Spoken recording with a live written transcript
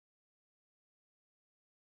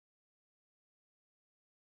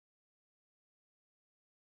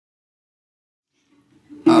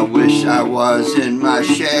I wish I was in my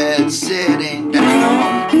shed sitting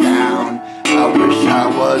down. I wish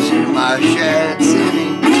I was in my shed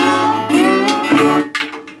sitting down.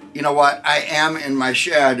 You know what? I am in my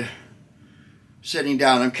shed sitting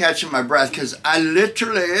down. I'm catching my breath because I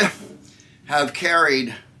literally have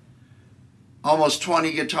carried almost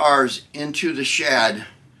 20 guitars into the shed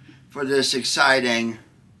for this exciting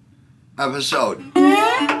episode.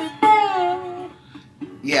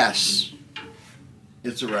 Yes,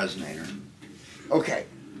 it's a resonator. Okay,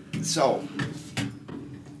 so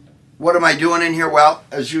what am I doing in here? Well,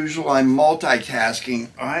 as usual, I'm multitasking.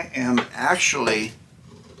 I am actually,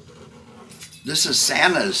 this is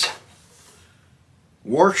Santa's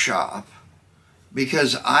workshop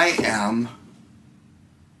because I am,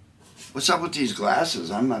 what's up with these glasses?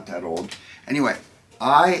 I'm not that old. Anyway,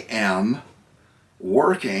 I am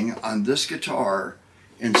working on this guitar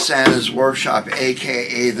in Santa's workshop,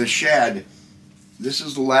 aka the shed. This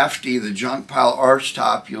is Lefty, the junk pile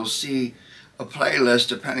Archtop. You'll see a playlist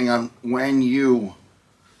depending on when you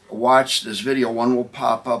watch this video. One will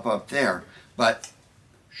pop up there. But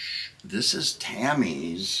this is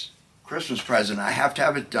Tammy's Christmas present. I have to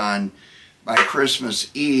have it done by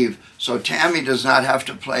Christmas Eve, so Tammy does not have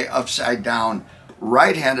to play upside down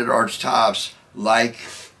right-handed Archtops like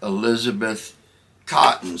Elizabeth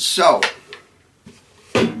Cotton. So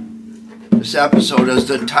this episode, as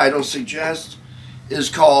the title suggests, is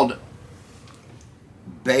called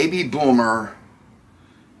Baby Boomer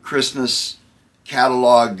Christmas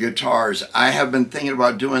Catalog Guitars. I have been thinking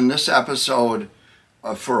about doing this episode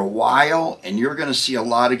for a while, and you're going to see a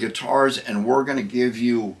lot of guitars, and we're going to give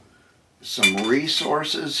you some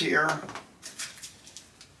resources here.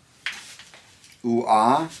 Ooh,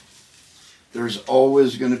 ah. There's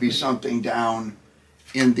always going to be something down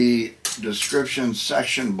in the description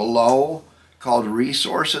section below called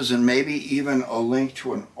resources, and maybe even a link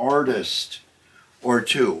to an artist or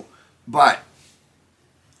two. But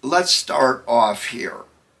let's start off here.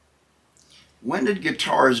 When did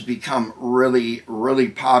guitars become really, really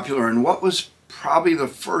popular, and what was probably the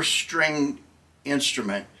first string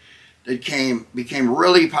instrument that became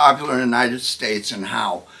really popular in the United States, and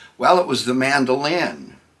how? Well, it was the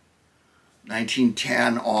mandolin,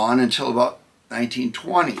 1910 on until about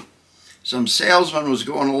 1920. Some salesman was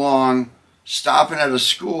going along, stopping at a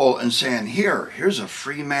school and saying, here's a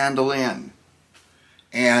free mandolin.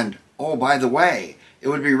 And, oh, by the way, it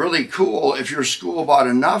would be really cool if your school bought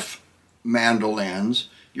enough mandolins.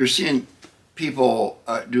 You're seeing people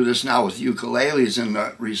do this now with ukuleles in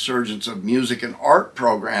the resurgence of music and art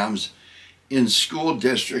programs in school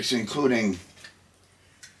districts, including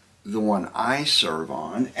the one I serve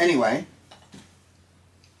on. Anyway,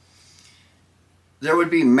 there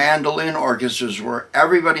would be mandolin orchestras where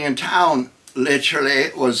everybody in town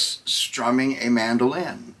literally was strumming a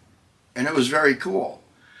mandolin. And it was very cool.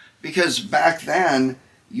 Because back then,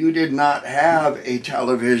 you did not have a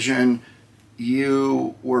television.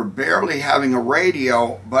 You were barely having a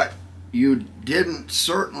radio, but you didn't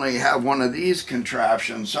certainly have one of these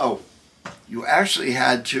contraptions. So you actually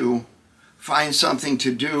had to find something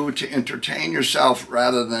to do to entertain yourself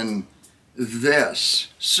rather than this.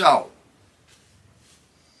 So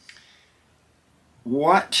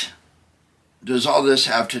what does all this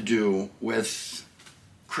have to do with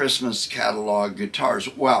Christmas catalog guitars?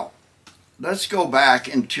 Well, let's go back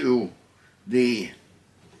into the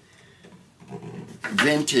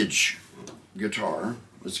vintage guitar,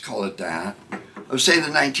 let's call it that, of say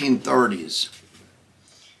the 1930s.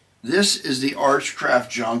 This is the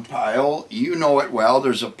Archcraft junk pile. You know it well.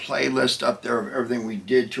 There's a playlist up there of everything we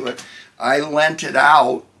did to it. I lent it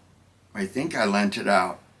out, I think I lent it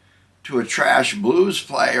out, to a trash blues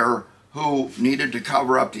player who needed to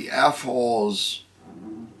cover up the F-holes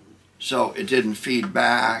so it didn't feed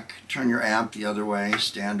back. Turn your amp the other way,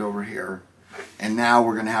 stand over here. And now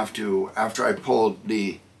we're going to have to, after I pulled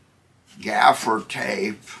the gaffer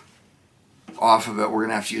tape off of it, we're going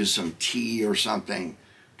to have to use some tea or something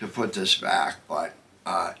to put this back. But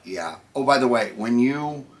yeah. Oh, by the way, when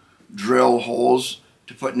you drill holes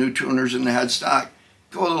to put new tuners in the headstock,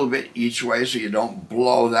 go a little bit each way so you don't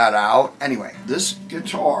blow that out. Anyway, this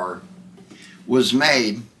guitar was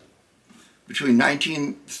made between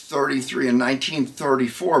 1933 and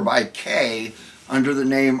 1934 by Kay under the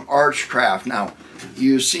name Archcraft. Now,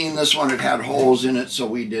 you've seen this one, it had holes in it, so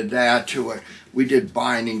we did that to it. We did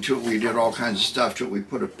binding to it, we did all kinds of stuff to it. We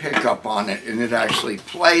put a pickup on it, and it actually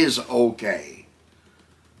plays okay.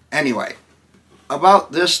 Anyway,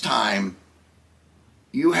 about this time,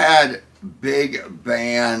 you had big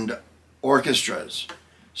band orchestras.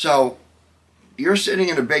 So you're sitting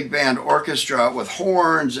in a big band orchestra with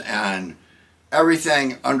horns and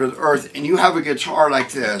everything under the earth, and you have a guitar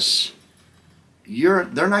like this, they're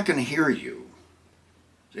not going to hear you.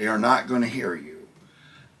 They are not going to hear you.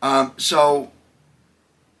 So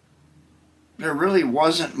there really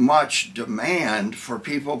wasn't much demand for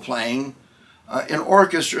people playing in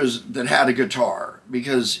orchestras that had a guitar,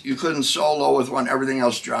 because you couldn't solo with one, everything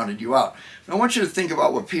else drowned you out. And I want you to think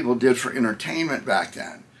about what people did for entertainment back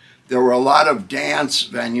then. There were a lot of dance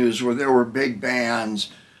venues where there were big bands,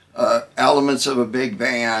 elements of a big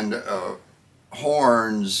band,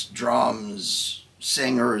 horns, drums,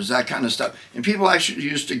 singers, that kind of stuff. And people actually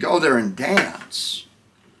used to go there and dance.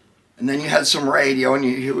 And then you had some radio, and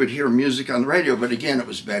you would hear music on the radio, but again, it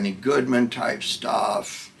was Benny Goodman type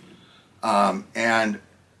stuff. And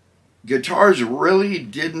guitars really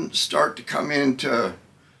didn't start to come into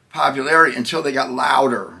popularity until they got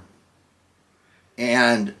louder.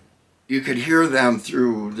 And you could hear them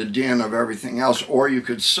through the din of everything else, or you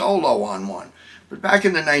could solo on one. But back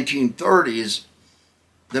in the 1930s,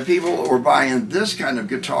 the people that were buying this kind of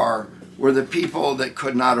guitar were the people that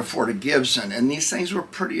could not afford a Gibson. And these things were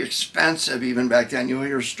pretty expensive even back then. You'll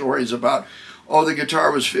hear stories about, oh, the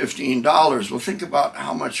guitar was $15. Well, think about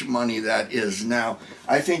how much money that is now.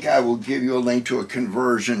 I think I will give you a link to a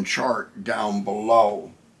conversion chart down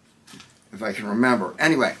below, if I can remember.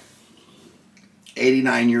 Anyway,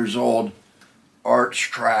 89 years old,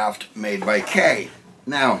 Archtop made by Kay.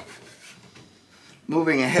 Now,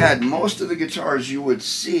 moving ahead, most of the guitars you would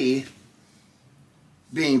see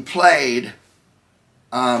being played,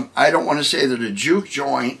 I don't want to say that a juke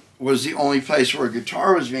joint was the only place where a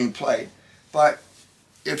guitar was being played, but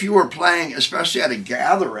if you were playing, especially at a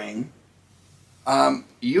gathering,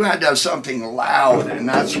 you had to have something loud, and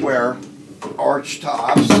that's where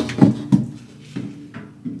archtops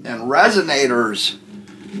and resonators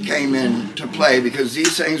came into play, because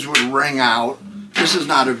these things would ring out. This is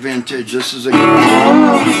not a vintage, this is a...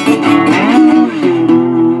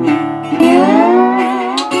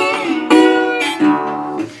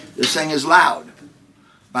 This thing is loud.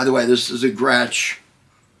 By the way, this is a Gretsch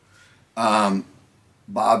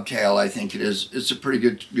bobtail, I think it is. It's a pretty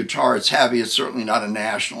good guitar. It's heavy. It's certainly not a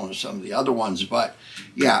National or some of the other ones, but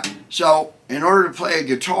yeah. So in order to play a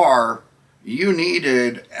guitar, you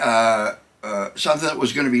needed something that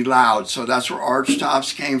was going to be loud. So that's where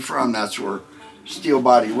archtops came from. That's where steel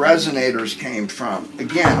body resonators came from.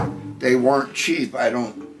 Again, they weren't cheap. I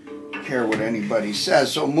don't care what anybody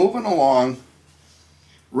says. So moving along,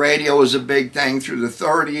 radio was a big thing through the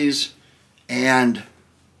 30s, and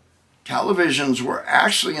televisions were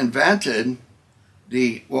actually invented,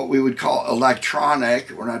 what we would call electronic.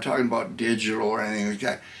 We're not talking about digital or anything like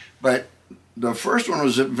that, but the first one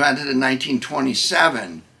was invented in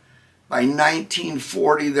 1927. By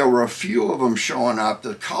 1940, there were a few of them showing up.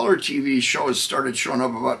 The color TV shows started showing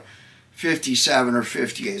up about 57 or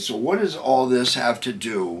 58. So what does all this have to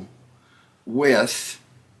do with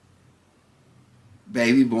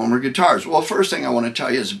baby boomer guitars? Well, first thing I want to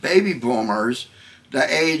tell you is baby boomers, the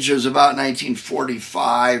age is about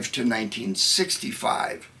 1945 to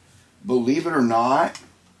 1965. Believe it or not,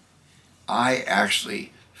 I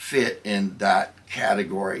actually fit in that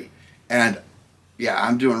category. And yeah,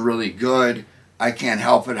 I'm doing really good. I can't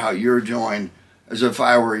help it how you're doing. As if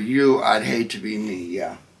I were you, I'd hate to be me,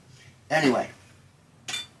 yeah. Anyway,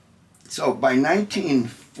 so by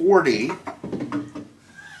 1940,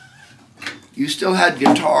 you still had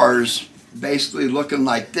guitars basically looking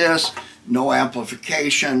like this, no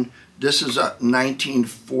amplification. This is a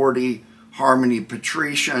 1940 Harmony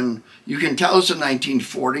Patrician. You can tell it's a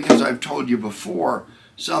 1940 because I've told you before,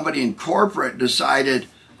 somebody in corporate decided,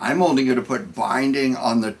 I'm only going to put binding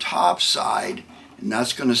on the top side, and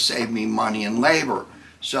that's going to save me money and labor.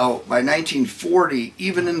 So by 1940,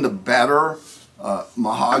 even in the better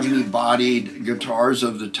mahogany-bodied guitars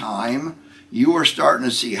of the time, you were starting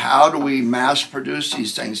to see, how do we mass produce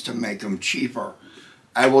these things to make them cheaper?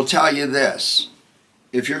 I will tell you this,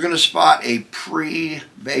 if you're going to spot a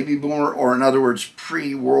pre-baby boomer, or in other words,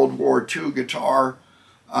 pre-World War II guitar,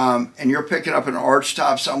 and you're picking up an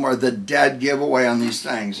archtop somewhere, the dead giveaway on these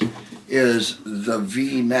things is the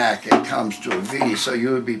V neck. It comes to a V, so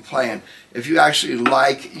you would be playing. If you actually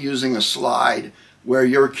like using a slide where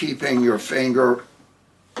you're keeping your finger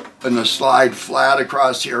in the slide flat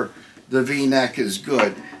across here, the V neck is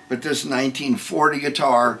good. But this 1940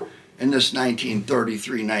 guitar and this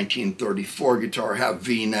 1933, 1934 guitar have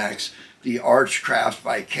V necks. The Archtop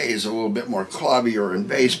by Kay is a little bit more clubbier and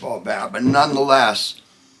baseball bat, but nonetheless,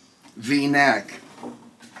 V neck.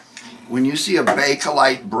 When you see a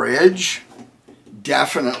Bakelite bridge,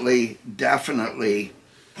 definitely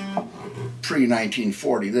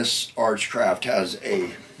pre-1940. This Archtop has a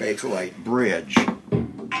Bakelite bridge.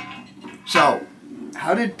 So,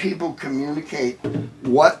 how did people communicate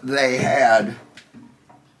what they had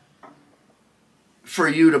for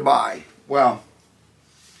you to buy? Well,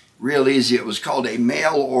 real easy. It was called a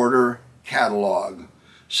mail order catalog.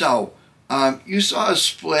 So, you saw a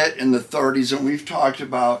split in the 30s, and we've talked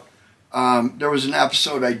about, there was an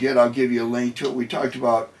episode I did, I'll give you a link to it. We talked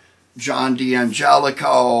about John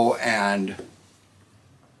D'Angelico and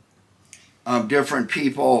different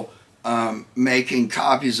people making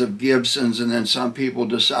copies of Gibsons, and then some people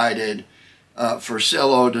decided,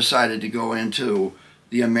 Forcillo decided to go into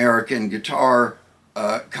the American Guitar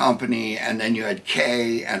Company, and then you had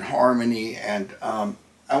Kay and Harmony, and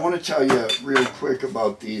I want to tell you real quick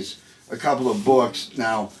about these, a couple of books.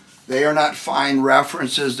 Now, they are not fine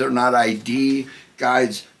references, they're not ID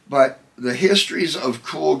guides, but the histories of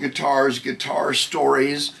cool guitars, guitar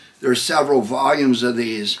stories, there's several volumes of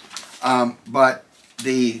these, but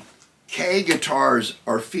the K guitars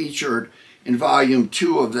are featured in volume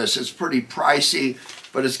 2 of this. It's pretty pricey,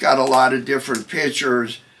 but it's got a lot of different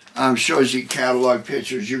pictures, shows you catalog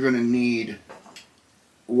pictures. You're going to need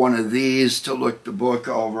one of these to look the book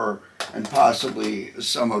over, and possibly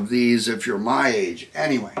some of these if you're my age.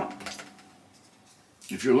 Anyway,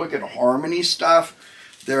 if you look at Harmony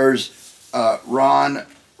stuff, there's Ron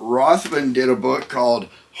Rothman did a book called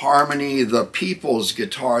Harmony, the People's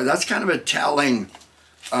Guitar. That's kind of a telling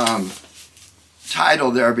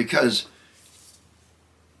title there, because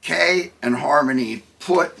Kay and Harmony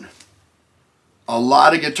put a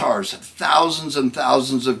lot of guitars, thousands and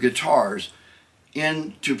thousands of guitars,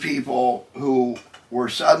 into people who were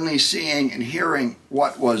suddenly seeing and hearing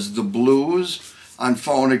what was the blues on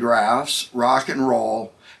phonographs, rock and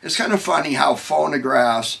roll. It's kind of funny how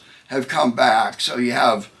phonographs have come back. So you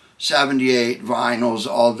have 78 vinyls,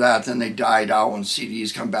 all that, then they died out when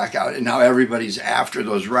CDs come back out, and now everybody's after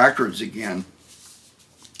those records again.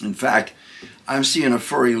 In fact, I'm seeing a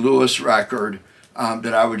Furry Lewis record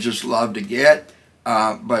that I would just love to get,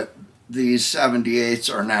 but these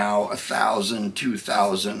 78s are now 1,000,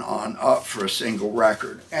 2,000 on up for a single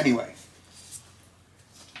record. Anyway,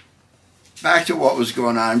 back to what was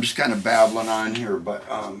going on. I'm just kind of babbling on here, but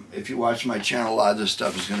if you watch my channel, a lot of this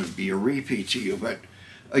stuff is going to be a repeat to you. But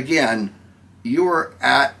again, you were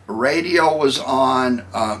at, radio was on,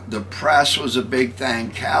 the press was a big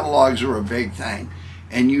thing, catalogs were a big thing,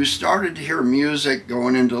 and you started to hear music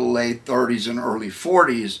going into the late 30s and early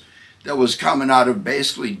 40s that was coming out of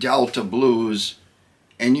basically Delta blues,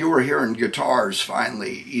 and you were hearing guitars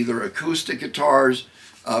finally, either acoustic guitars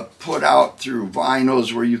put out through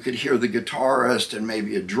vinyls where you could hear the guitarist and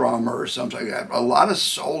maybe a drummer or something like that. A lot of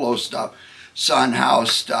solo stuff, Son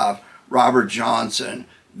House stuff, Robert Johnson.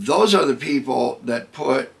 Those are the people that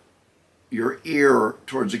put your ear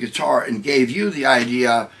towards the guitar and gave you the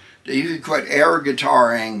idea that you could quit air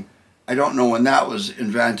guitaring. I don't know when that was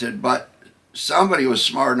invented, but somebody was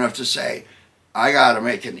smart enough to say, I got to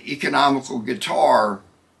make an economical guitar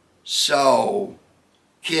so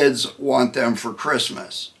kids want them for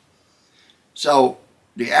Christmas. So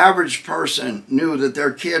the average person knew that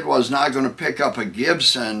their kid was not going to pick up a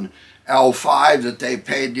Gibson L5 that they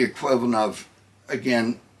paid the equivalent of,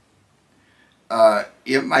 again,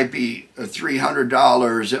 it might be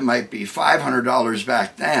 $300, it might be $500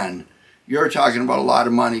 back then. You're talking about a lot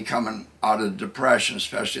of money coming out of the Depression,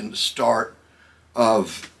 especially in the start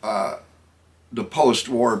of the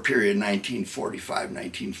post-war period, 1945,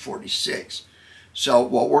 1946. So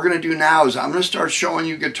what we're going to do now is I'm going to start showing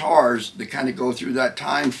you guitars that kind of go through that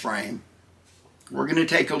time frame. We're going to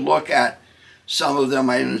take a look at some of them.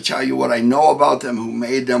 I'm going to tell you what I know about them, who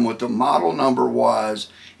made them, what the model number was,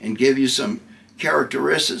 and give you some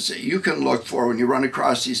characteristics that you can look for when you run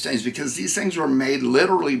across these things, because these things were made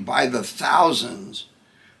literally by the thousands,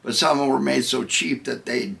 but some of them were made so cheap that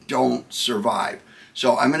they don't survive.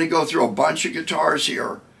 So I'm going to go through a bunch of guitars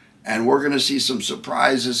here, and we're going to see some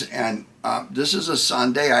surprises. And this is a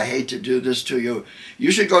Sunday. I hate to do this to you.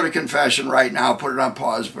 You should go to confession right now. Put it on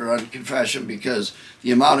pause, put it on confession, because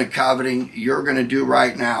the amount of coveting you're going to do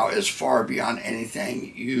right now is far beyond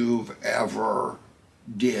anything you've ever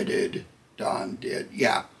did.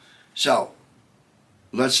 Yeah. So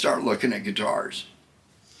let's start looking at guitars.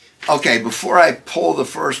 Okay, before I pull the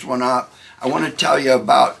first one up, I want to tell you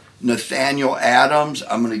about Nathaniel Adams.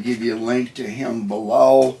 I'm going to give you a link to him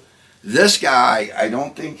below. This guy, I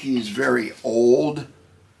don't think he's very old.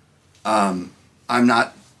 I'm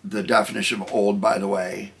not the definition of old, by the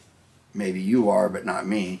way. Maybe you are, but not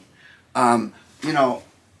me. You know,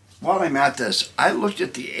 while I'm at this, I looked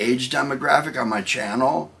at the age demographic on my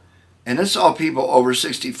channel, and it's all people over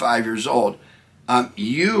 65 years old.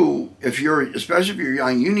 Especially if you're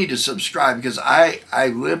young, you need to subscribe, because I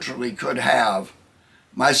literally could have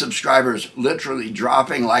my subscribers literally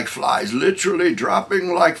dropping like flies,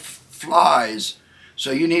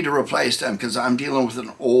 So you need to replace them, because I'm dealing with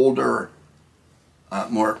an older,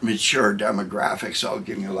 more mature demographic. So I'll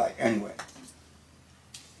give you a like. Anyway,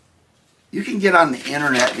 you can get on the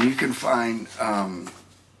internet and you can find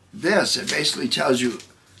this. It basically tells you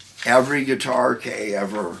every guitar Kay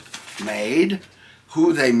ever made,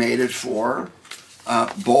 who they made it for.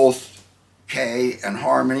 Both Kay and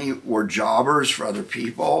Harmony were jobbers for other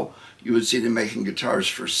people. You would see them making guitars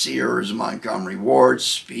for Sears, Montgomery Ward,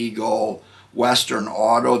 Spiegel, Western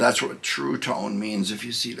Auto. That's what True Tone means, if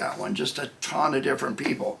you see that one. Just a ton of different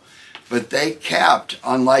people. But they kept,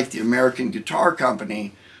 unlike the American Guitar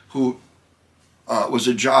Company, who was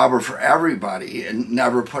a jobber for everybody and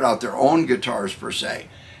never put out their own guitars per se,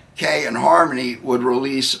 Kay and Harmony would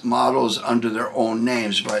release models under their own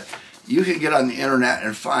names. But you can get on the internet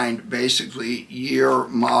and find basically year,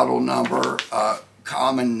 model number,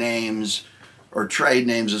 common names or trade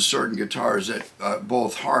names of certain guitars that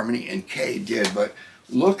both Harmony and Kay did. But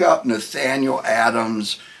look up Nathaniel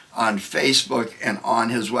Adams on Facebook and on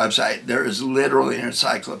his website. There is literally an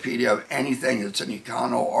encyclopedia of anything that's an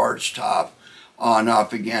econo Archtop on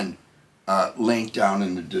up. Again, link down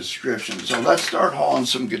in the description. So let's start hauling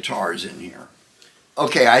some guitars in here.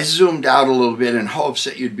 Okay, I zoomed out a little bit in hopes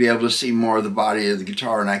that you'd be able to see more of the body of the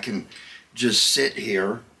guitar, and I can just sit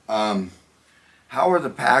here. How are the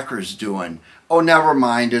Packers doing? Oh, never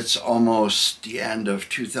mind, it's almost the end of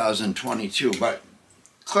 2022. But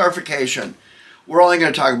clarification, we're only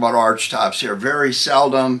going to talk about Archtops here. Very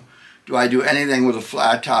seldom do I do anything with a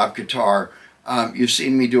flat top guitar. You've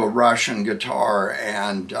seen me do a Russian guitar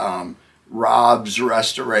and Rob's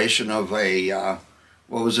restoration of a,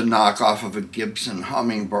 what was a knockoff of a Gibson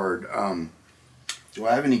Hummingbird. Do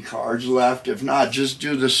I have any cards left? If not, just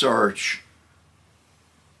do the search.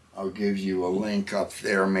 I'll give you a link up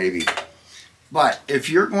there maybe. But if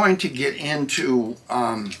you're going to get into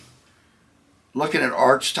looking at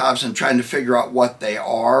Archtops and trying to figure out what they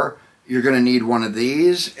are, you're going to need one of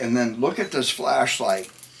these. And then look at this flashlight.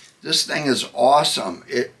 This thing is awesome.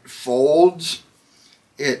 It folds.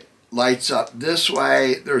 It lights up this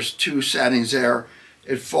way. There's two settings there.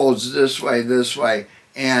 It folds this way.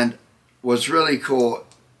 And what's really cool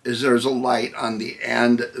is there's a light on the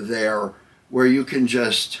end there where you can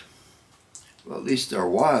just, well, at least there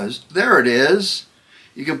was. There it is.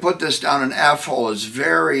 You can put this down. An F-hole is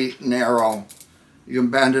very narrow. You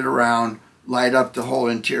can bend it around, light up the whole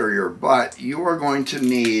interior. But you are going to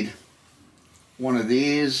need one of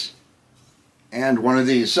these and one of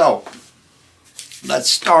these. So let's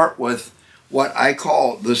start with what I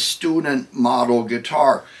call the student model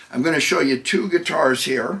guitar. I'm going to show you two guitars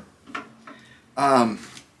here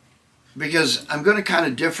because I'm going to kind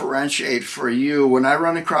of differentiate for you when I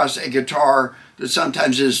run across a guitar that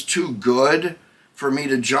sometimes is too good for me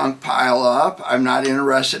to junk pile up. I'm not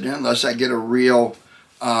interested in unless I get a real,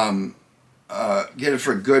 get it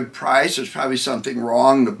for a good price. There's probably something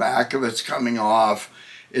wrong. The back of it's coming off.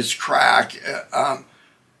 It's cracked.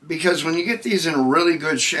 Because when you get these in really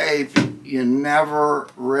good shape, you never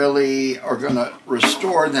really are going to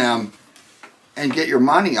restore them and get your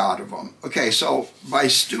money out of them. Okay, so by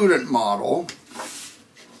student model,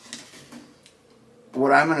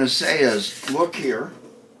 what I'm going to say is, look here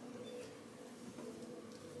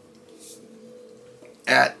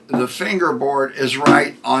at the fingerboard is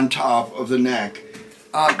right on top of the neck.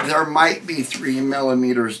 There might be 3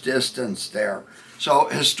 millimeters distance there. So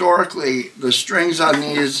historically, the strings on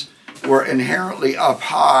these were inherently up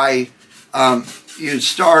high. You'd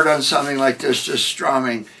start on something like this just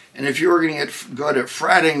strumming, and if you were going to get good at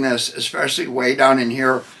fretting this, especially way down in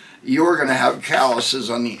here, you were going to have calluses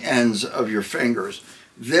on the ends of your fingers.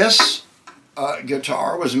 This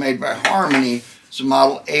guitar was made by Harmony. It's a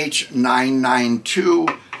model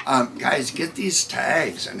H992. Guys, get these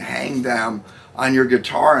tags and hang them on your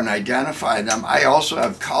guitar and identify them. I also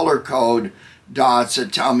have color code dots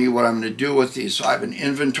that tell me what I'm going to do with these. So I have an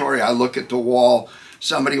inventory. I look at the wall.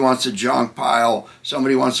 Somebody wants a junk pile.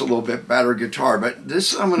 Somebody wants a little bit better guitar. But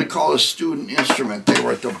this I'm going to call a student instrument. They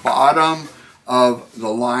were at the bottom of the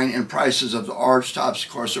line in prices of the Archtops.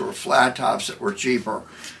 Of course, there were flat tops that were cheaper.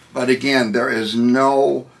 But again, there is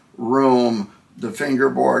no room. The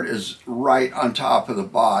fingerboard is right on top of the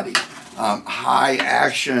body. High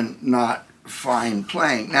action, not fine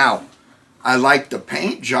playing. Now, I like the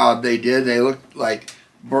paint job they did. They looked like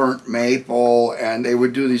burnt maple, and they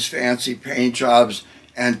would do these fancy paint jobs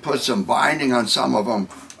and put some binding on some of them.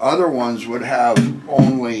 Other ones would have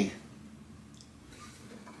only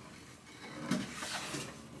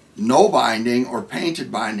no binding or painted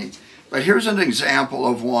binding. But here's an example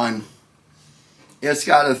of one. It's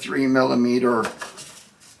got a 3mm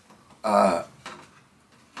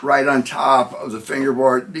right on top of the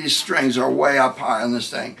fingerboard. These strings are way up high on this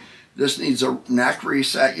thing. This needs a neck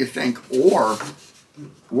reset, you think, or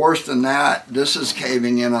worse than that, this is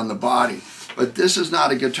caving in on the body. But this is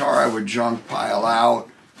not a guitar I would junk pile out.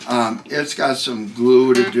 It's got some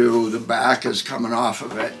glue to do. The back is coming off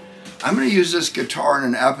of it. I'm going to use this guitar in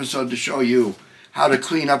an episode to show you how to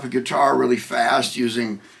clean up a guitar really fast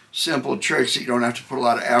using simple tricks that you don't have to put a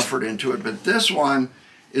lot of effort into it. But this one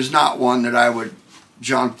is not one that I would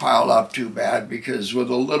junk pile up too bad, because with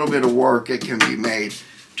a little bit of work it can be made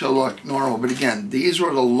to look normal. But again, these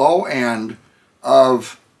were the low end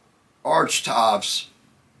of Archtops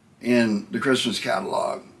in the Christmas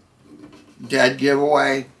catalog. Dead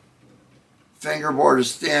giveaway. Fingerboard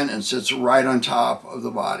is thin and sits right on top of the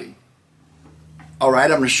body.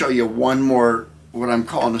 Alright, I'm going to show you one more, what I'm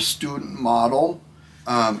calling a student model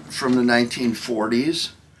from the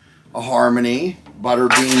 1940s. A Harmony,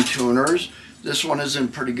 Butterbean tuners. This one is in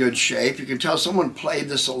pretty good shape. You can tell someone played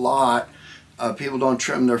this a lot. People don't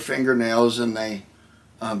trim their fingernails and they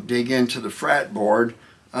dig into the fretboard.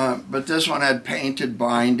 But this one had painted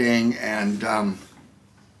binding, and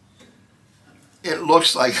it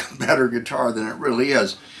looks like a better guitar than it really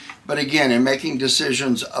is. But again, in making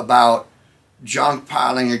decisions about junk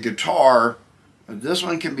piling a guitar, this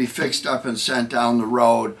one can be fixed up and sent down the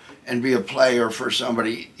road and be a player for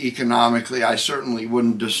somebody economically. I certainly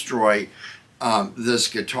wouldn't destroy this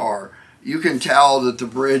guitar. You can tell that the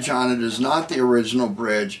bridge on it is not the original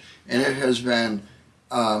bridge, and it has been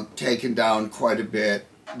taken down quite a bit.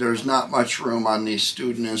 There's not much room on these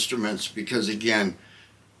student instruments because, again,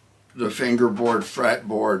 the fingerboard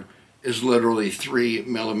fretboard is literally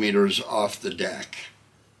 3mm off the deck.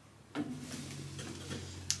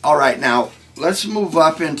 All right, now let's move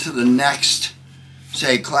up into the next,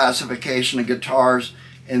 say, classification of guitars.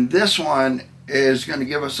 And this one is going to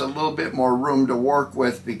give us a little bit more room to work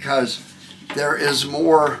with because there is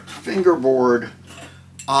more fingerboard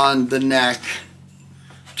on the neck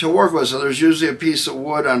to work with. So there's usually a piece of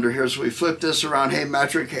wood under here. So we flip this around. Hey,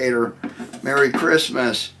 metric hater, Merry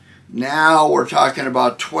Christmas. Now we're talking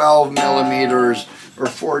about 12mm or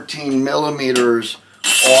 14mm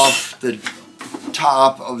off the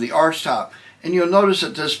top of the Archtop. And you'll notice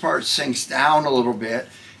that this part sinks down a little bit.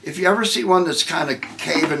 If you ever see one that's kind of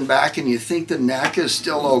caving back and you think the neck is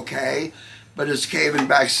still okay, but it's caving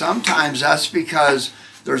back, sometimes that's because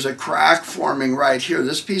there's a crack forming right here.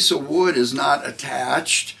 This piece of wood is not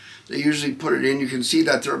attached. They usually put it in. You can see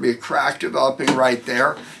that there'll be a crack developing right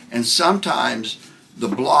there. And sometimes the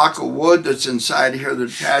block of wood that's inside here that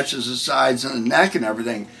attaches the sides and the neck and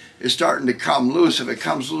everything is starting to come loose. If it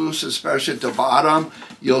comes loose, especially at the bottom,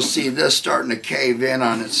 you'll see this starting to cave in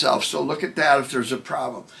on itself. So look at that if there's a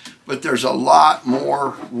problem. But there's a lot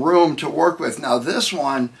more room to work with. Now this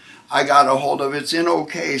one, I got a hold of. It's in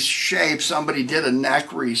okay shape. Somebody did a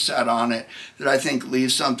neck reset on it that I think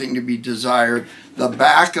leaves something to be desired. The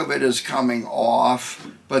back of it is coming off,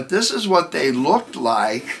 but this is what they looked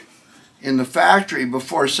like in the factory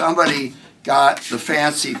before somebody got the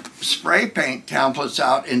fancy spray paint templates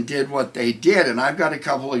out and did what they did. And I've got a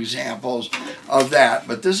couple examples of that.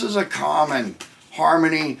 But this is a common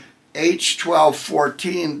Harmony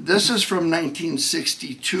H1214. This is from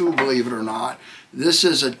 1962, believe it or not. This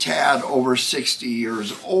is a tad over 60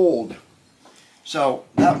 years old. So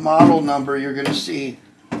that model number you're going to see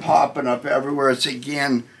popping up everywhere. It's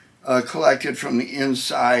again collected from the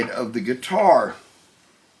inside of the guitar.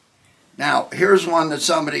 Now here's one that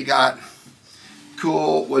somebody got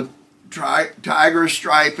cool with tiger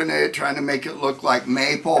stripe in it, trying to make it look like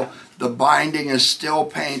maple. The binding is still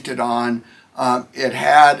painted on. It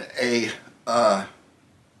had a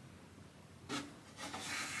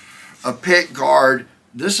pick guard.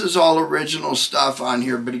 This is all original stuff on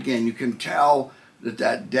here, but again, you can tell that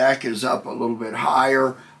that deck is up a little bit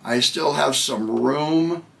higher. I still have some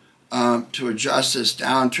room to adjust this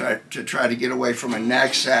down to try to get away from a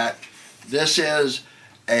neck set. This is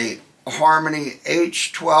a Harmony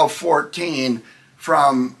H1214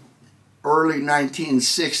 from early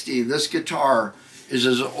 1960. This guitar is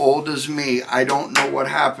as old as me. I don't know what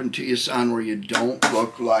happened to you, son, where you don't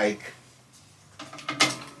look like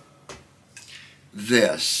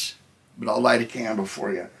this. But I'll light a candle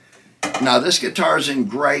for you. Now this guitar is in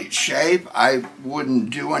great shape. I wouldn't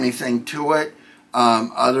do anything to it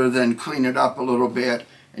other than clean it up a little bit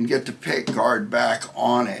and get the pick guard back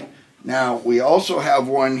on it. Now we also have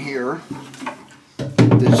one here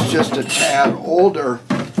that's just a tad older,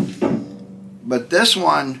 but this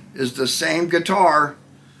one is the same guitar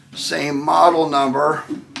same model number,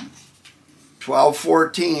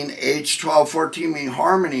 1214, H1214 mean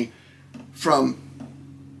harmony from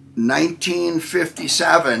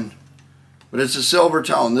 1957, but it's a silver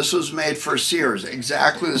tone. This was made for Sears.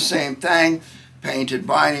 Exactly the same thing, painted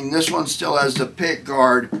binding. This one still has the pick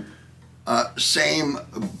guard, same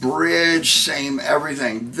bridge, same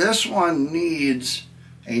everything. This one needs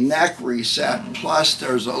a neck reset, plus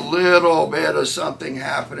there's a little bit of something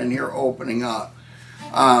happening here opening up.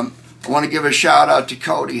 I want to give a shout out to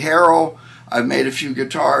Cody Harrell. I've made a few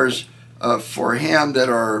guitars for him that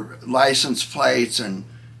are license plates and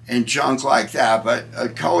junk like that, but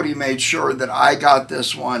Cody made sure that I got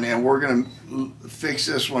this one, and we're going to fix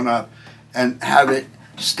this one up and have it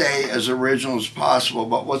stay as original as possible.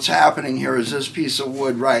 But what's happening here is this piece of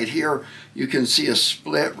wood right here, you can see a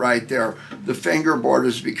split right there. The fingerboard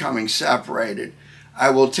is becoming separated. I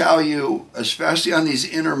will tell you, especially on these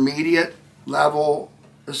intermediate level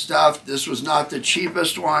stuff, this was not the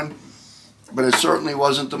cheapest one, but it certainly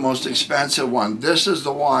wasn't the most expensive one. This is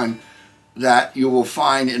the one that you will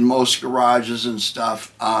find in most garages and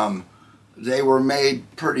stuff. They were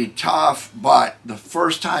made pretty tough, but the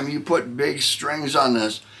first time you put big strings on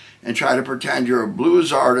this and try to pretend you're a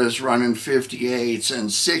blues artist running 58s and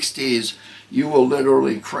 60s, you will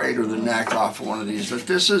literally crater the neck off of one of these. But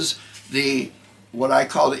this is what I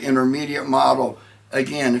call the intermediate model.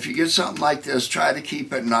 Again, if you get something like this, try to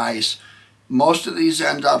keep it nice. Most of these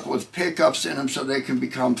end up with pickups in them so they can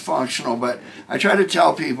become functional, but I try to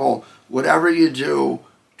tell people, whatever you do,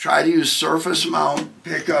 try to use surface mount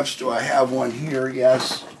pickups. Do I have one here?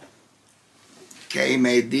 Yes. Okay,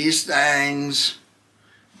 made these things.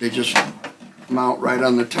 They just mount right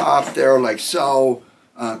on the top there like so.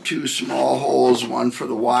 2 small holes, one for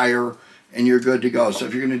the wire, and you're good to go. So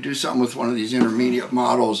if you're going to do something with one of these intermediate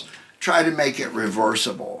models, try to make it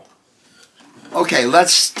reversible. Okay,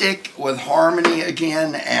 let's stick with harmony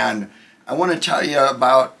again, and I want to tell you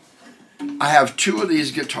about, I have 2 of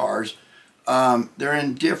these guitars. They're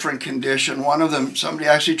in different condition. One of them, somebody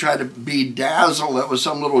actually tried to bedazzle it with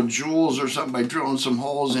some little jewels or something by drilling some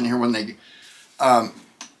holes in here when they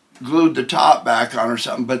glued the top back on or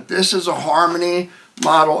something. But this is a Harmony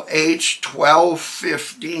model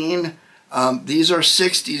H1215. These are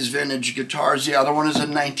 60s vintage guitars. The other one is a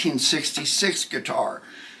 1966 guitar.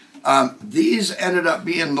 These ended up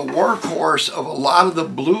being the workhorse of a lot of the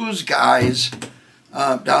blues guys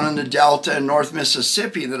down in the Delta and North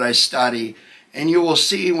Mississippi that I study. And you will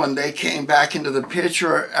see when they came back into the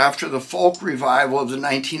picture after the folk revival of the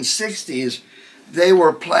 1960s, they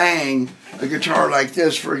were playing a guitar like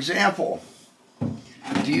this. For example,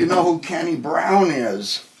 do you know who Kenny Brown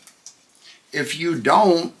is? If you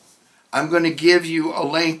don't, I'm going to give you a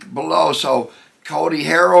link below. So Cody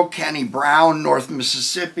Harrell, Kenny Brown, North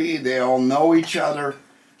Mississippi, they all know each other.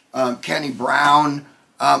 Kenny Brown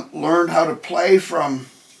learned how to play from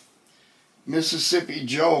Mississippi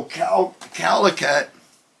Joe Calicut.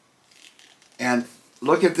 And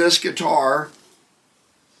look at this guitar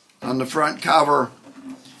on the front cover.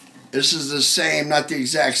 This is the same, not the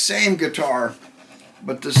exact same guitar,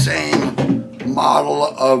 but the same model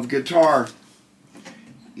of guitar.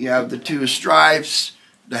 You have the 2 stripes,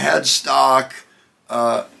 the headstock,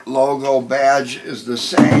 logo, badge is the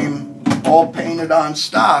same, all painted on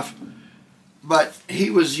stuff. But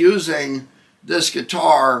he was using this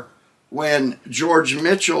guitar when George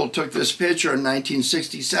Mitchell took this picture in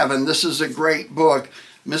 1967. This is a great book,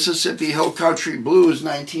 Mississippi Hill Country Blues,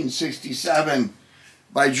 1967,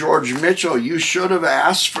 by George Mitchell. You should have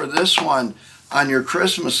asked for this one on your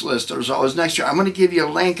Christmas list. There's always next year. I'm going to give you a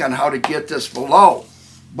link on how to get this below.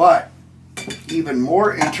 But even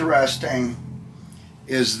more interesting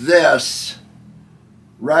is this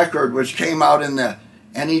record, which came out in the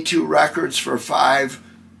NE2 records for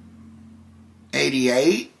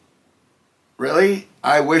 $588. Really?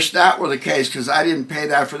 I wish that were the case, because I didn't pay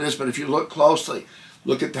that for this. But if you look closely,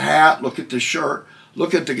 look at the hat, look at the shirt,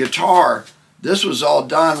 look at the guitar. This was all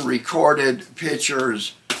done, recorded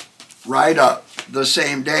pictures right up the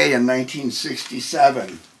same day in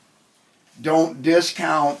 1967. Don't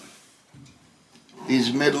discount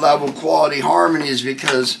these mid-level quality harmonies,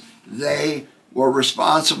 because they were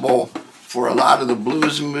responsible for a lot of the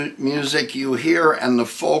blues music you hear and the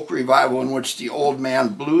folk revival in which the old man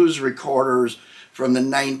blues recorders from the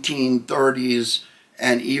 1930s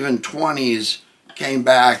and even 20s came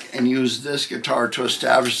back and used this guitar to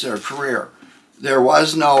establish their career. There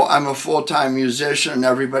was no, I'm a full-time musician and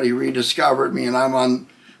everybody rediscovered me and I'm on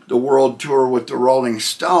the world tour with the Rolling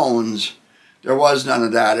Stones. There was none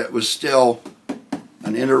of that. It was still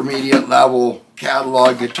an intermediate level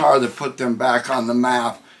catalog guitar that put them back on the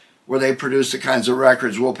map. where they produce the kinds of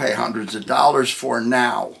records we'll pay hundreds of dollars for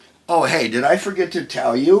now. Oh, hey, did I forget to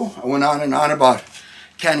tell you? I went on and on about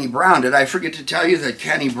Kenny Brown. Did I forget to tell you that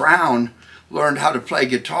Kenny Brown learned how to play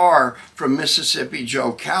guitar from Mississippi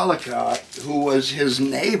Joe Callicott, who was his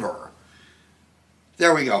neighbor?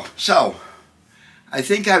 There we go. So, I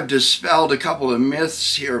think I've dispelled a couple of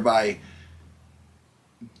myths here by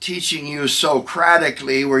teaching you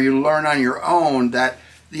Socratically, where you learn on your own, that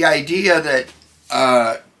the idea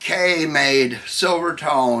that Kay made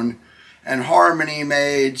Silvertone and Harmony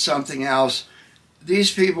made something else,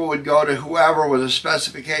 these people would go to whoever with a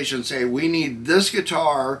specification and say, we need this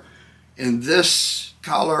guitar in this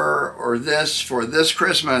color or this for this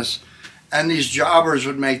Christmas, and these jobbers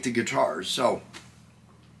would make the guitars. So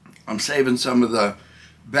I'm saving some of the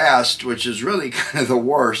best, which is really kind of the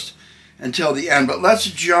worst, until the end. But let's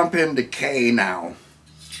jump into K now.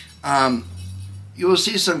 You will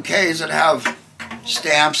see some Ks that have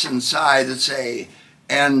stamps inside that say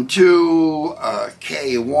N2,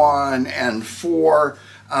 K1, N4.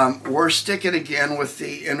 We're sticking again with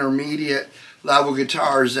the intermediate level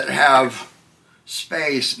guitars that have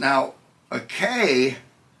space. Now, a K,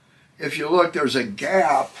 if you look, there's a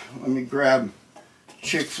gap. Let me grab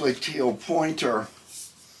Chick Flick Teal pointer.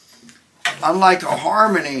 Unlike a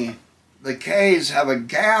Harmony, the Ks have a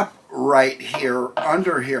gap right here,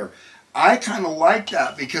 under here. I kind of like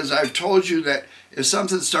that because I've told you that if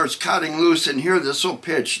something starts cutting loose in here, this will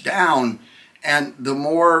pitch down, and the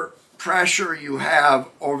more pressure you have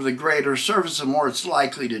over the greater surface, the more it's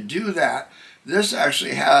likely to do that. This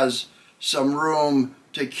actually has some room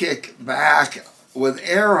to kick back with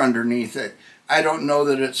air underneath it. I don't know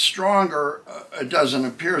that it's stronger. It doesn't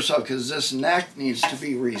appear so because this neck needs to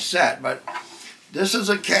be reset. But this is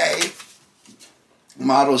a K,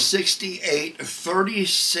 model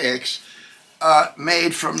 6836,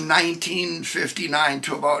 made from 1959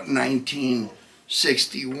 to about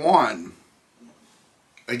 1961.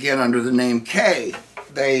 Again, under the name K.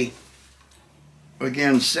 They,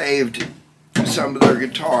 again, saved some of their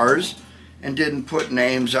guitars and didn't put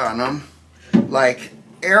names on them, like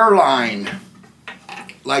Airline.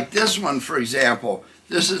 Like this one, for example.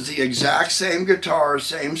 This is the exact same guitar,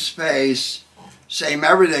 same space, same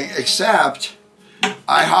everything, except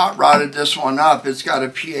I hot rodded this one up. It's got a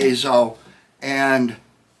piezo and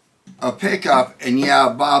a pickup, and yeah,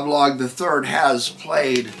 Bob Log III has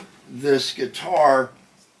played this guitar.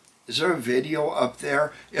 Is there a video up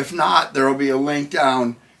there? If not, there will be a link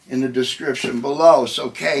down in the description below.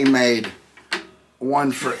 So Kay made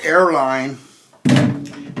one for Airline,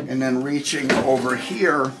 and then reaching over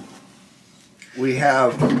here, we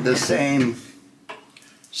have the same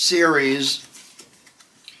series,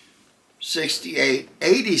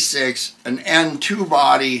 6886, an N2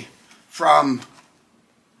 body from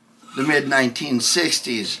the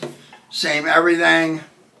mid-1960s. Same everything.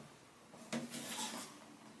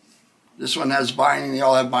 This one has binding, they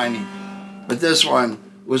all have binding. But this one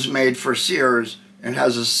was made for Sears and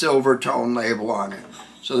has a Silvertone label on it.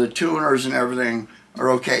 So the tuners and everything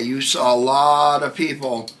are okay. You saw a lot of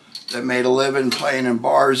people that made a living playing in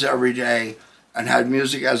bars every day and had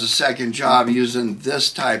music as a second job using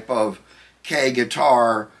this type of K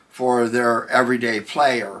guitar for their everyday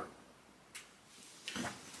player.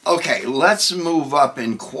 Okay, let's move up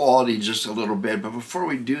in quality just a little bit, but before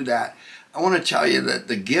we do that, I want to tell you that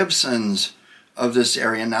the Gibsons of this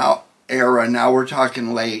era, now we're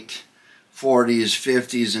talking late 40s,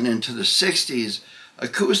 50s, and into the 60s,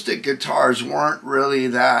 acoustic guitars weren't really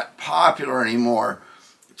that popular anymore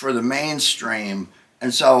for the mainstream.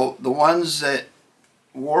 And so the ones that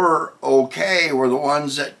were okay were the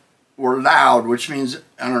ones that were loud, which means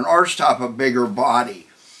on an Archtop, a bigger body.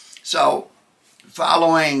 So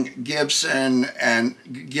following Gibson and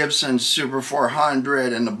Gibson's Super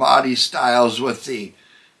 400 and the body styles with the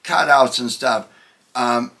cutouts and stuff,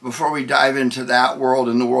 before we dive into that world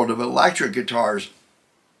and the world of electric guitars,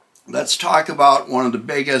 let's talk about one of the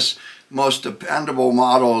biggest, most dependable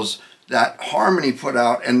models that Harmony put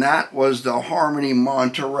out, and that was the Harmony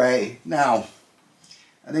Monterey. Now,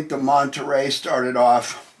 I think the Monterey started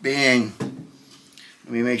off being,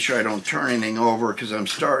 let me make sure I don't turn anything over because I'm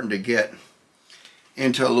starting to get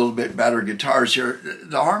into a little bit better guitars here.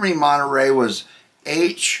 The Harmony Monterey was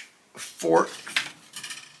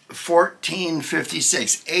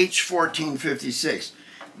H1456. H1456.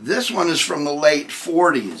 This one is from the late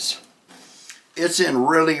 40s. It's in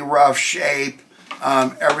really rough shape.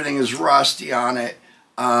 Everything is rusty on it.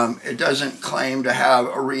 It doesn't claim to have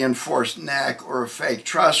a reinforced neck or a fake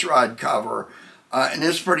truss rod cover. And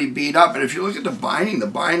it's pretty beat up. And if you look at the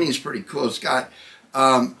binding is pretty cool. It's got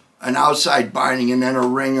an outside binding and then a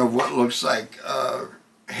ring of what looks like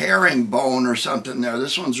herringbone or something there.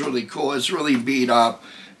 This one's really cool. It's really beat up.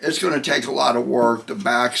 It's going to take a lot of work. The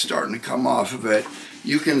back's starting to come off of it.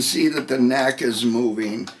 You can see that the neck is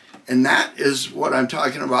moving. And that is what I'm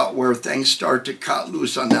talking about, where things start to cut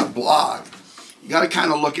loose on that block. You got to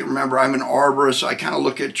kind of look at, remember, I'm an arborist, so I kind of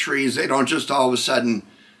look at trees. They don't just all of a sudden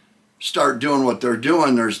start doing what they're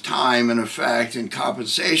doing. There's time and effect and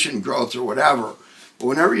compensation, growth, or whatever. But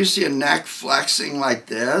whenever you see a neck flexing like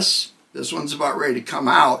this one's about ready to come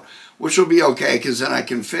out, which will be okay because then I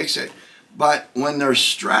can fix it. But when there's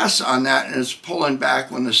stress on that and it's pulling back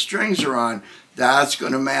when the strings are on, that's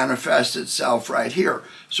going to manifest itself right here.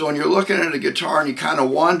 So when you're looking at a guitar and you kind of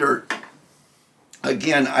wonder,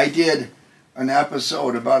 again, I did an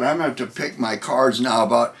episode about, I'm going to have to pick my cards now,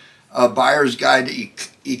 about a buyer's guide to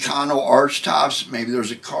econo archtops. Maybe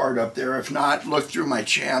there's a card up there. If not, look through my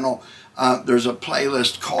channel. There's a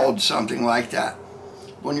playlist called something like that.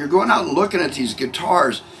 When you're going out and looking at these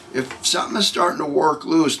guitars, if something is starting to work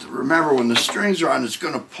loose, remember when the strings are on, it's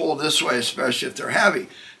going to pull this way, especially if they're heavy.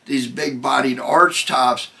 These big-bodied arch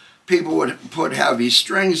tops, people would put heavy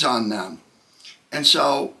strings on them. And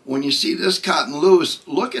so when you see this cutting loose,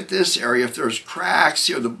 look at this area. If there's cracks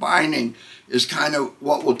here, the binding is kind of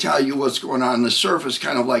what will tell you what's going on the surface,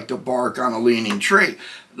 kind of like the bark on a leaning tree.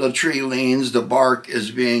 The tree leans, the bark is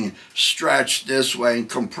being stretched this way and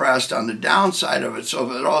compressed on the downside of it. So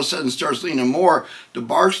if it all of a sudden starts leaning more, the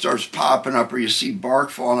bark starts popping up, or you see bark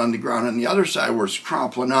falling on the ground on the other side where it's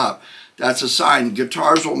crumpling up. That's a sign.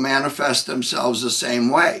 Guitars will manifest themselves the same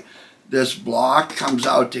way. This block comes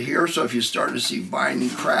out to here, so if you start to see binding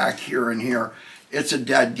crack here and here, it's a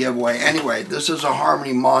dead giveaway. Anyway, this is a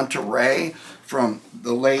Harmony Monterey from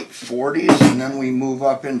the late 40s, and then we move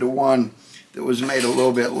up into one that was made a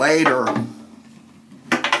little bit later.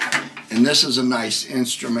 And this is a nice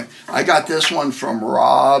instrument. I got this one from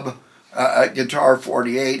Rob at Guitar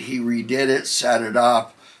 48. He redid it, set it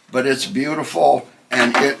up, but it's beautiful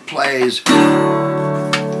and it plays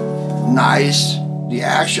nice. The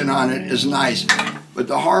action on it is nice. But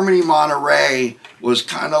the Harmony Monterey was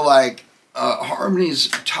kind of like Harmony's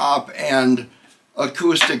top-end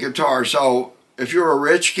acoustic guitar. So if you're a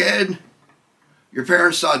rich kid, your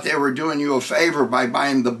parents thought they were doing you a favor by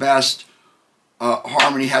buying the best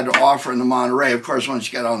Harmony had to offer in the Monterey. Of course, once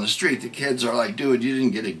you get on the street, the kids are like, dude, you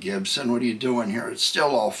didn't get a Gibson. What are you doing here? It's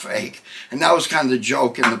still all fake. And that was kind of the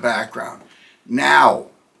joke in the background. Now,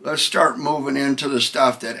 let's start moving into the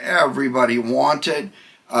stuff that everybody wanted,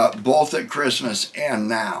 both at Christmas and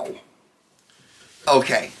now.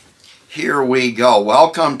 Okay, here we go.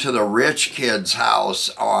 Welcome to the rich kid's house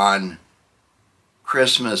on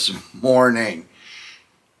Christmas morning.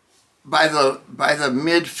 By the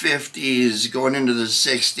mid-50s, going into the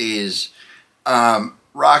 60s,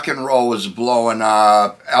 rock and roll was blowing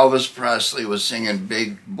up. Elvis Presley was singing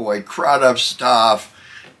Big Boy Crudup stuff.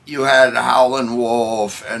 You had Howlin'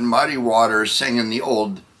 Wolf and Muddy Waters singing the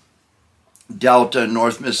old Delta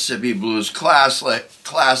North Mississippi Blues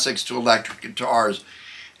classics to electric guitars.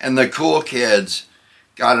 And the cool kids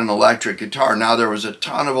got an electric guitar. Now, there was a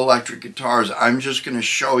ton of electric guitars. I'm just going to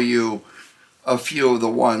show you a few of the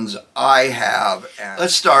ones I have. And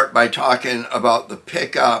let's start by talking about the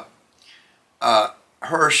pickup,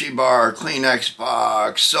 Hershey bar, Kleenex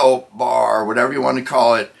box, soap bar, whatever you want to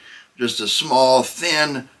call it. Just a small,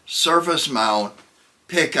 thin surface mount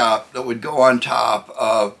pickup that would go on top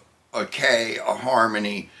of a K, a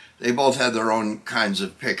Harmony. They both had their own kinds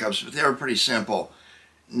of pickups, but they were pretty simple.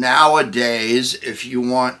 Nowadays, if you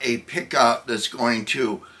want a pickup that's going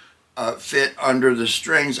to fit under the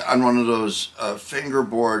strings on one of those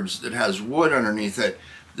fingerboards that has wood underneath it,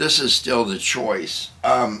 this is still the choice.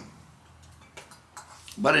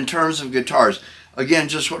 But in terms of guitars, again,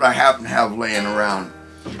 just what I happen to have laying around.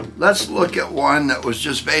 Let's look at one that was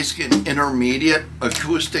just basically an intermediate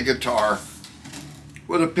acoustic guitar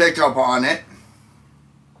with a pickup on it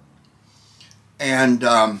and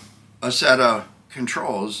a set of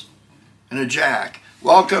controls and a jack.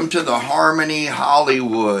 Welcome to the Harmony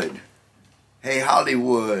Hollywood. Hey,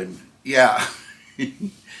 Hollywood. Yeah.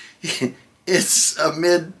 It's a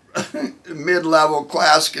mid-level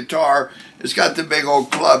class guitar. It's got the big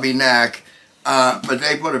old clubby neck. But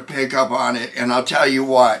they put a pickup on it, and I'll tell you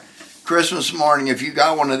what, Christmas morning, if you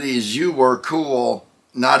got one of these, you were cool.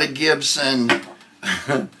 Not a Gibson,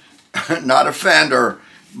 not a Fender,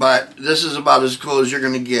 but this is about as cool as you're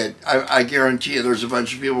going to get. I guarantee you there's a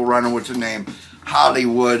bunch of people running with the name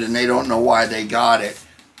Hollywood, and they don't know why they got it.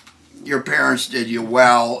 Your parents did you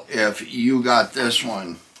well if you got this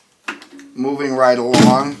one. Moving right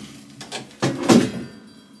along.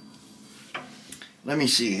 Let me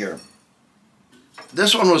see here.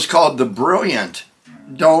 This one was called the Brilliant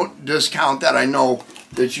don't discount that. I know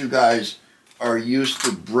that you guys are used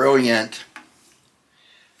to Brilliant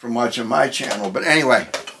from watching my channel. But anyway,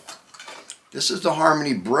 this is the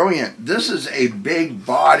Harmony Brilliant. This is a big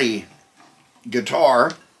body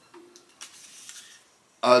guitar.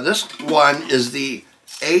 This one is the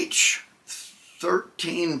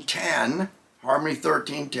H1310, Harmony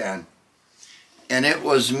 1310. And it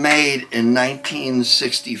was made in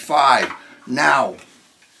 1965. Now,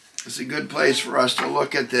 it's a good place for us to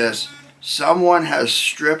look at this. Someone has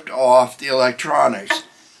stripped off the electronics.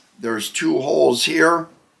 There's 2 holes here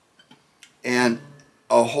and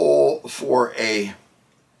a hole for the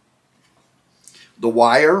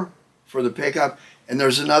wire for the pickup, and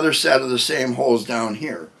there's another set of the same holes down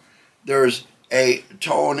here. There's a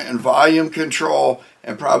tone and volume control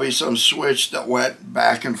and probably some switch that went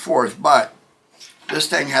back and forth, but this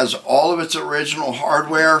thing has all of its original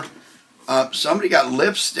hardware. Somebody got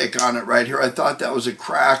lipstick on it right here. I thought that was a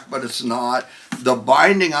crack, but it's not. The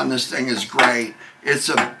binding on this thing is great. It's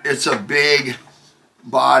a big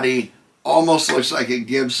body, almost looks like a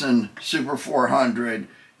Gibson Super 400.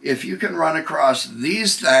 If you can run across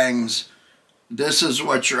these things, this is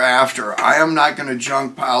what you're after. I am not going to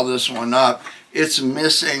junk pile this one up. It's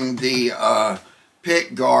missing the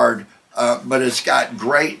pick guard, but it's got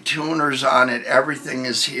great tuners on it. Everything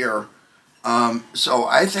is here. So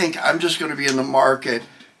I think I'm just going to be in the market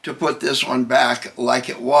to put this one back like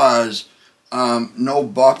it was. No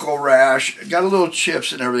buckle rash. Got a little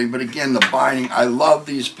chips and everything, but again, the binding. I love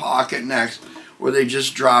these pocket necks where they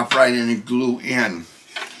just drop right in and glue in.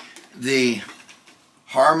 The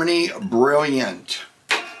Harmony Brilliant.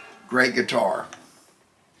 Great guitar.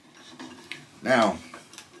 Now,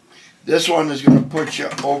 this one is going to put you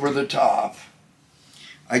over the top.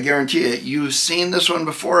 I guarantee it. You've seen this one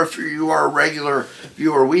before if you are a regular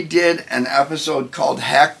viewer. We did an episode called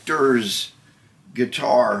Hector's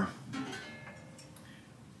Guitar.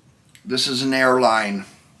 This is an Airline.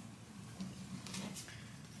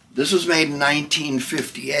 This was made in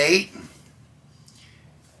 1958.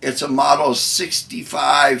 It's a model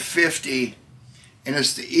 6550, and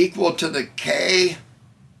it's the equal to the K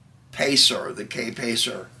Pacer, the K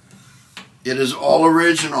Pacer. It is all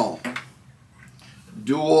original.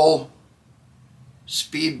 Dual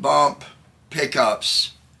speed bump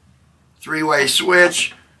pickups, 3-way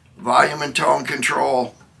switch, volume and tone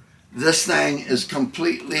control. This thing is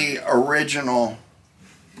completely original.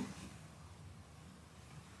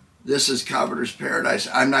 This is Coveter's Paradise.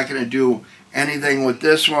 I'm not going to do anything with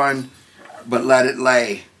this one, but let it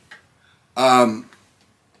lay.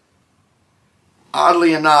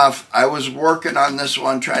 Oddly enough, I was working on this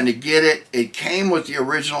one, trying to get it. It came with the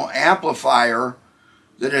original amplifier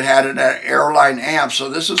that it had an Airline amp. So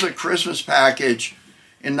this is a Christmas package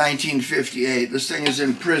in 1958. This thing is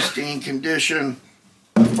in pristine condition.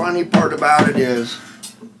 The funny part about it is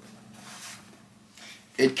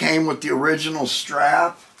it came with the original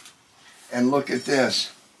strap. And look at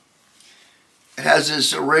this. It has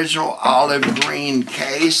this original olive green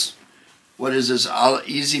case. What is this?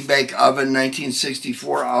 Easy Bake Oven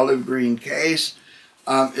 1964 olive green case.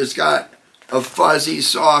 It's got a fuzzy,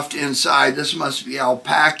 soft inside. This must be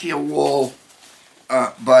alpaca wool,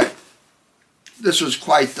 but this was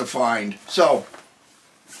quite the find. So,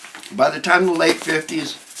 by the time the late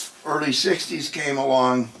 50s, early 60s came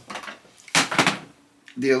along,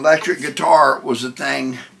 the electric guitar was the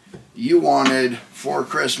thing you wanted for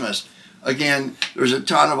Christmas. Again, there's a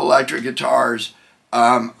ton of electric guitars.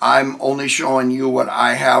 I'm only showing you what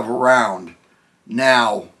I have around.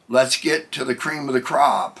 Now, let's get to the cream of the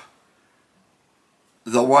crop.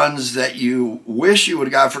 The ones that you wish you would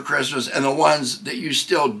have got for Christmas and the ones that you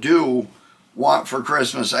still do want for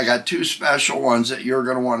Christmas. I got 2 special ones that you're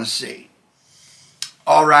going to want to see.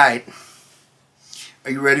 All right.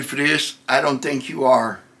 Are you ready for this? I don't think you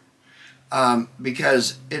are.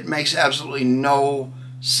 Because it makes absolutely no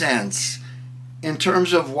sense. In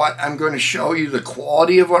terms of what I'm going to show you, the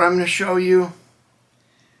quality of what I'm going to show you,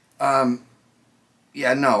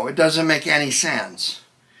 yeah, no, it doesn't make any sense.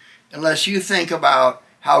 Unless you think about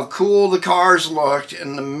how cool the cars looked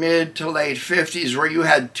in the mid to late 50s where you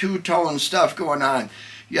had two-tone stuff going on.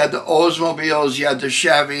 You had the Oldsmobiles, you had the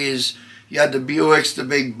Chevys, you had the Buicks, the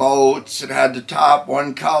big boats. It had the top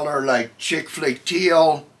one color like chick flick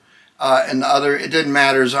teal, and the other, it didn't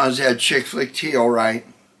matter as long as you had chick flick teal, right?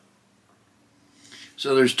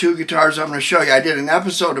 So there's 2 guitars I'm going to show you. I did an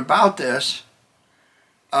episode about this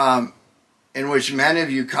in which many of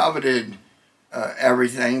you coveted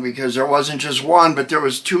everything because there wasn't just one, but there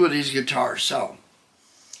was 2 of these guitars. So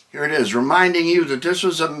here it is, reminding you that this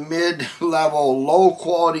was a mid-level,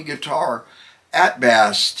 low-quality guitar at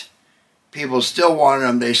best, People still wanted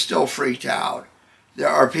them. They still freaked out. There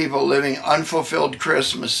are people living unfulfilled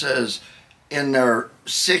Christmases in their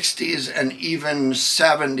 60s and even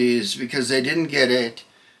 70s because they didn't get it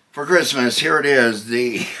for Christmas. Here it is,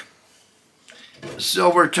 the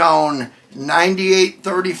Silvertone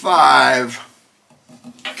 9835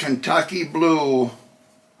 Kentucky Blue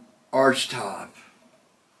Archtop.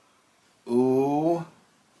 Ooh,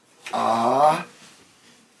 ah.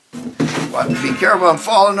 What? Be careful, I'm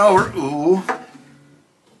falling over. Ooh,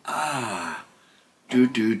 ah. Do,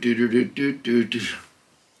 do, do, do, do, do, do, do.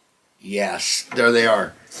 Yes, there they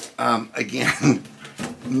are. Again,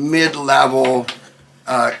 mid-level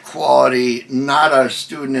quality, not a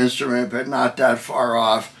student instrument, but not that far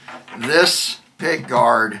off. This pick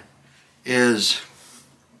guard is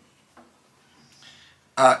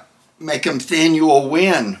make them thin, you will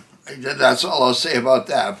win. That's all I'll say about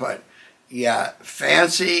that. But yeah,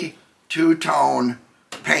 fancy two-tone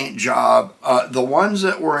paint job. The ones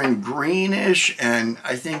that were in greenish, and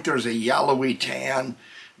I think there's a yellowy tan,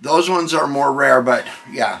 those ones are more rare, but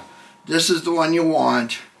yeah, this is the one you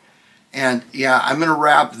want. And yeah, I'm going to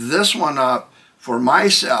wrap this one up for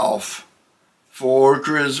myself for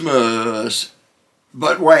Christmas.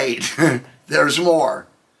 But wait, there's more.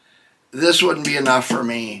 This wouldn't be enough for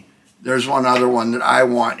me. There's one other one that I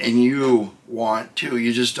want and you want too.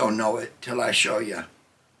 You just don't know it till I show you.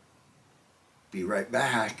 Be right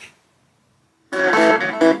back.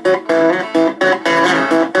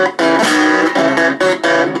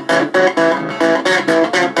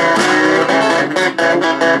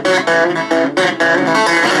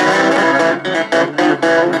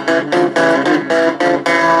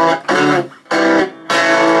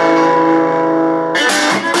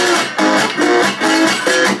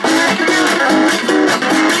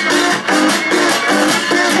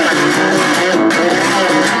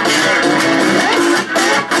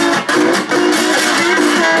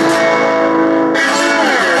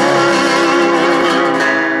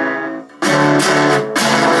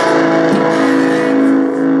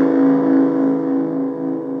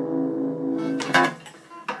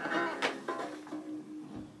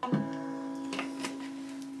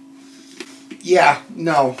 Yeah,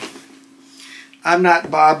 no, I'm not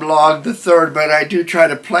Bob Log the Third, but I do try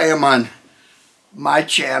to play them on my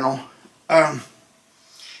channel.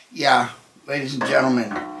 Yeah, ladies and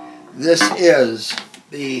gentlemen, this is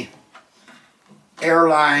the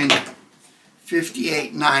Airline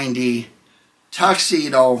 5890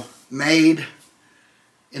 tuxedo made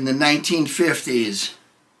in the 1950s.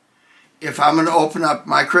 If I'm going to open up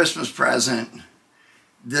my Christmas present,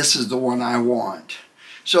 this is the one I want.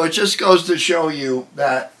 So it just goes to show you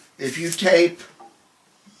that if you tape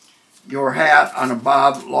your hat on a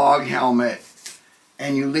Bob Log helmet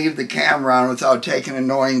and you leave the camera on without taking an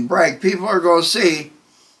annoying break, people are going to see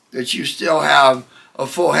that you still have a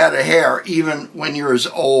full head of hair even when you're as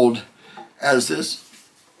old as this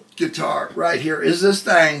guitar right here. Is this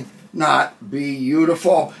thing not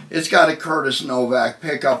beautiful? It's got a Curtis Novak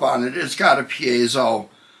pickup on it. It's got a piezo,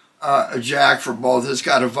 a jack for both. It's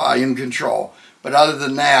got a volume control. But other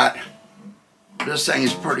than that, this thing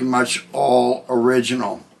is pretty much all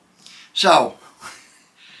original. So,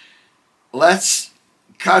 let's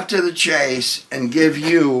cut to the chase and give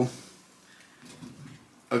you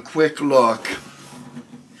a quick look.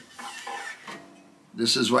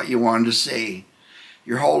 This is what you wanted to see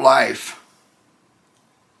your whole life.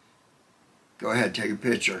 Go ahead, take a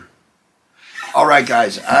picture. All right,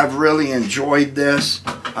 guys, I've really enjoyed this.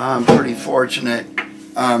 I'm pretty fortunate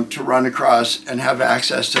to run across and have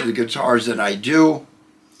access to the guitars that I do.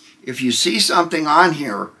 If you see something on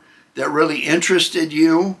here that really interested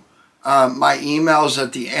you, my email's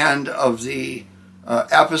at the end of the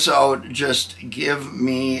episode. Just give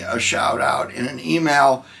me a shout out in an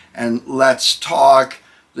email and let's talk.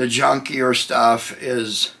 The junkier stuff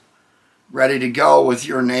is ready to go with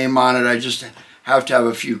your name on it. I just have to have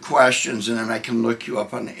a few questions and then I can look you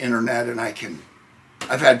up on the internet and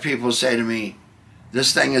I've had people say to me,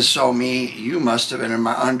 this thing is so me, you must have been in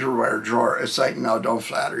my underwear drawer. It's like, no, don't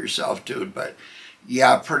flatter yourself, dude. But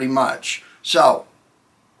yeah, pretty much. So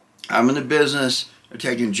I'm in the business of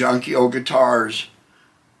taking junky old guitars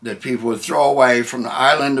that people would throw away from the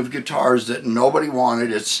island of guitars that nobody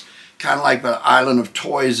wanted. It's kind of like the island of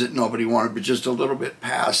toys that nobody wanted, but just a little bit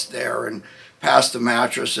past there and past the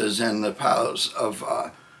mattresses and the piles of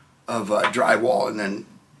drywall, and then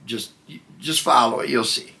just follow it. You'll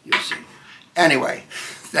see. You'll see. Anyway,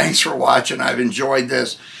 thanks for watching. I've enjoyed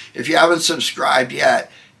this. If you haven't subscribed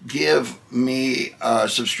yet, give me a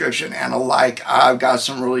subscription and a like. I've got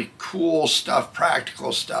some really cool stuff,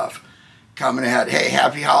 practical stuff coming ahead. Hey,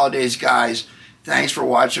 happy holidays, guys. Thanks for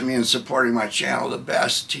watching me and supporting my channel. The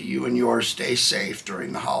best to you and yours. Stay safe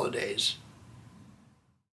during the holidays.